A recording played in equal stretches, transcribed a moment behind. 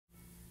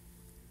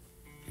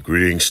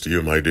Greetings to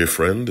you, my dear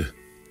friend.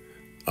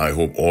 I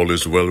hope all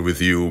is well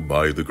with you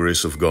by the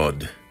grace of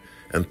God,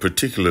 and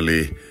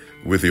particularly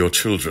with your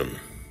children.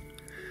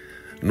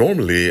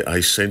 Normally,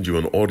 I send you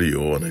an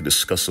audio and I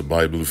discuss a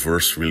Bible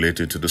verse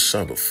related to the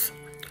Sabbath.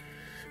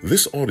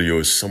 This audio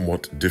is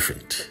somewhat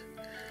different.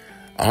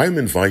 I'm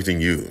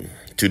inviting you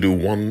to do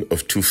one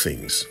of two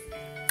things.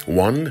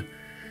 One,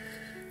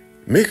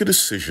 make a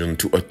decision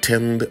to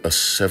attend a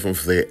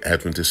Seventh-day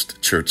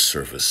Adventist church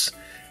service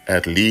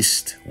at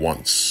least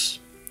once.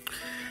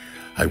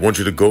 I want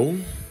you to go,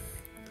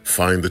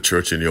 find the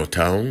church in your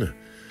town.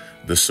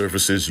 The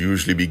services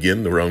usually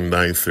begin around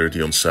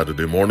 9:30 on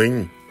Saturday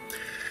morning.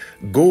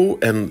 Go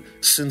and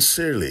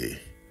sincerely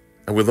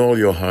and with all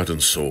your heart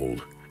and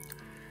soul,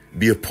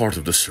 be a part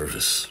of the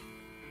service.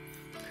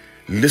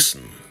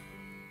 Listen,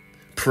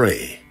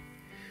 pray,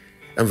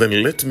 and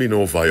then let me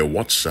know via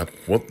WhatsApp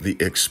what the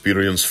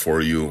experience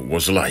for you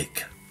was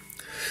like.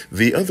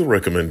 The other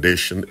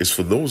recommendation is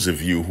for those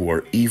of you who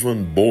are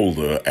even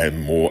bolder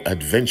and more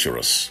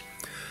adventurous.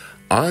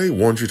 I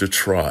want you to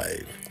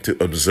try to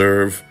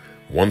observe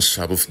one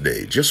Sabbath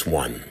day, just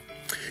one,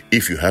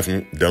 if you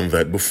haven't done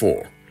that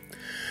before.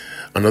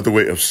 Another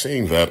way of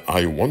saying that,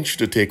 I want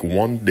you to take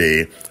one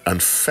day and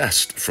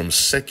fast from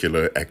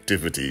secular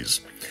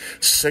activities,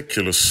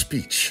 secular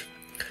speech,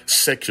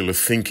 secular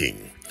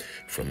thinking,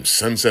 from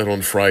sunset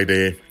on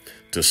Friday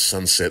to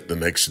sunset the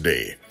next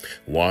day.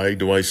 Why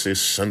do I say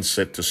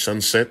sunset to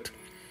sunset?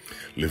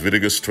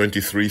 Leviticus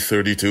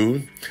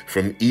 23:32,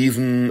 from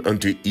even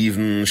unto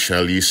even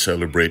shall ye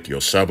celebrate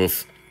your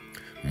Sabbath.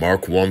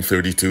 Mark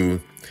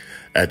 1:32,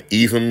 at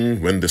even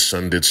when the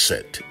sun did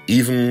set.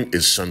 Even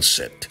is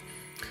sunset.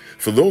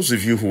 For those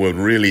of you who are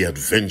really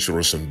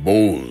adventurous and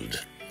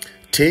bold,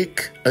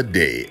 take a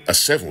day, a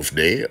seventh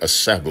day, a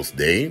Sabbath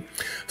day,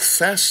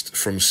 fast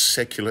from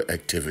secular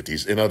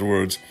activities. In other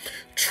words,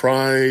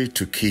 try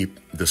to keep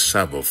the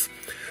Sabbath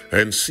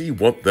and see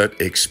what that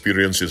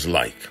experience is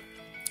like.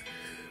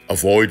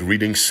 Avoid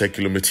reading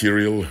secular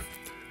material.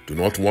 Do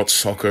not watch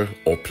soccer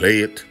or play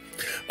it.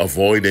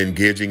 Avoid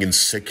engaging in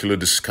secular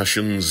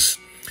discussions.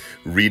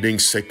 Reading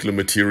secular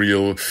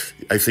material.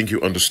 I think you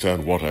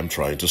understand what I'm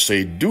trying to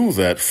say. Do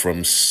that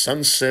from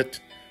sunset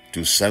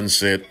to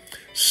sunset,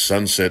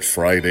 sunset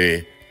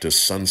Friday to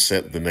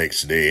sunset the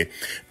next day,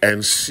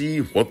 and see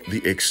what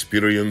the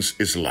experience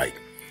is like.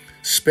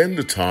 Spend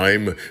the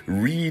time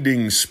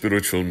reading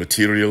spiritual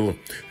material,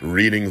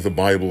 reading the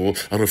Bible,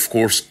 and of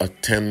course,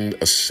 attend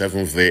a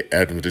Seventh-day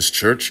Adventist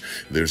church.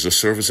 There's a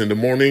service in the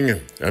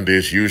morning, and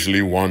there's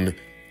usually one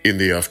in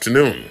the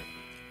afternoon.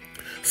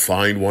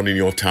 Find one in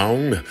your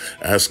town,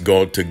 ask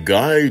God to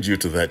guide you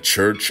to that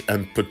church,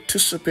 and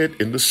participate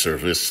in the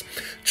service.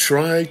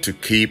 Try to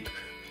keep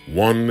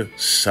one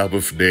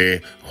Sabbath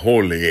day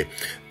holy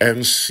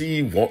and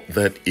see what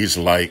that is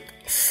like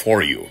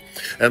for you.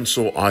 And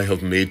so I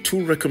have made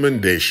two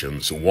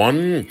recommendations.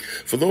 One,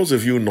 for those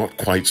of you not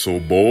quite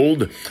so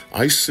bold,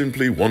 I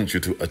simply want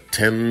you to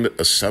attend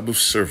a Sabbath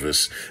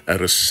service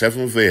at a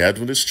Seventh-day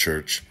Adventist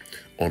church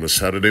on a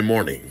Saturday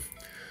morning.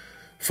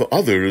 For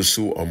others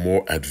who are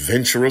more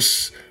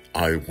adventurous,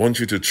 I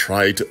want you to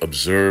try to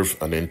observe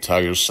an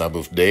entire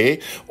Sabbath day,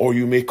 or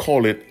you may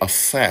call it a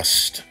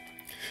fast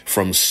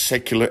from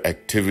secular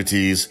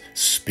activities,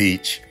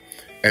 speech,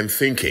 and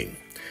thinking.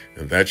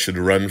 And that should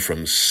run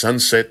from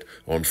sunset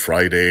on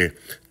Friday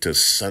to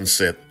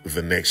sunset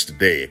the next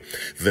day.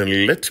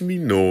 Then let me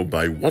know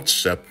by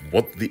WhatsApp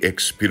what the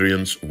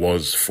experience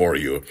was for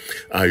you.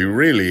 I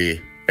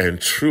really and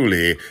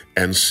truly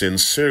and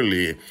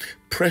sincerely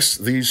press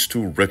these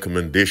two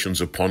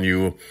recommendations upon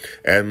you,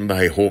 and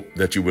I hope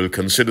that you will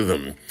consider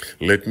them.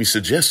 Let me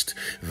suggest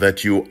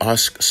that you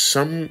ask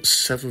some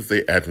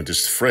Seventh-day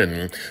Adventist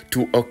friend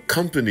to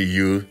accompany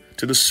you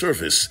to the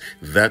service.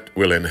 That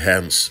will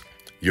enhance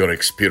your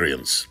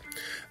experience.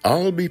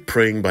 I'll be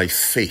praying by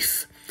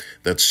faith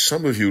that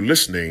some of you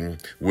listening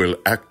will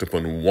act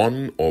upon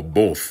one or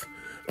both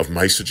of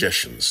my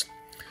suggestions.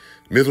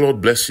 May the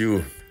Lord bless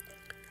you,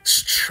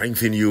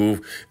 strengthen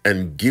you,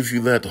 and give you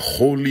that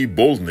holy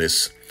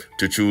boldness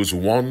to choose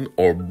one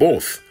or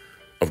both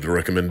of the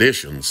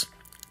recommendations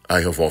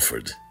I have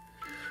offered.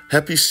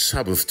 Happy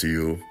Sabbath to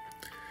you,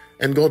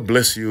 and God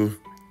bless you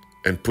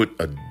and put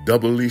a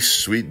doubly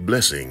sweet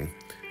blessing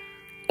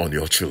on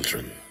your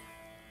children.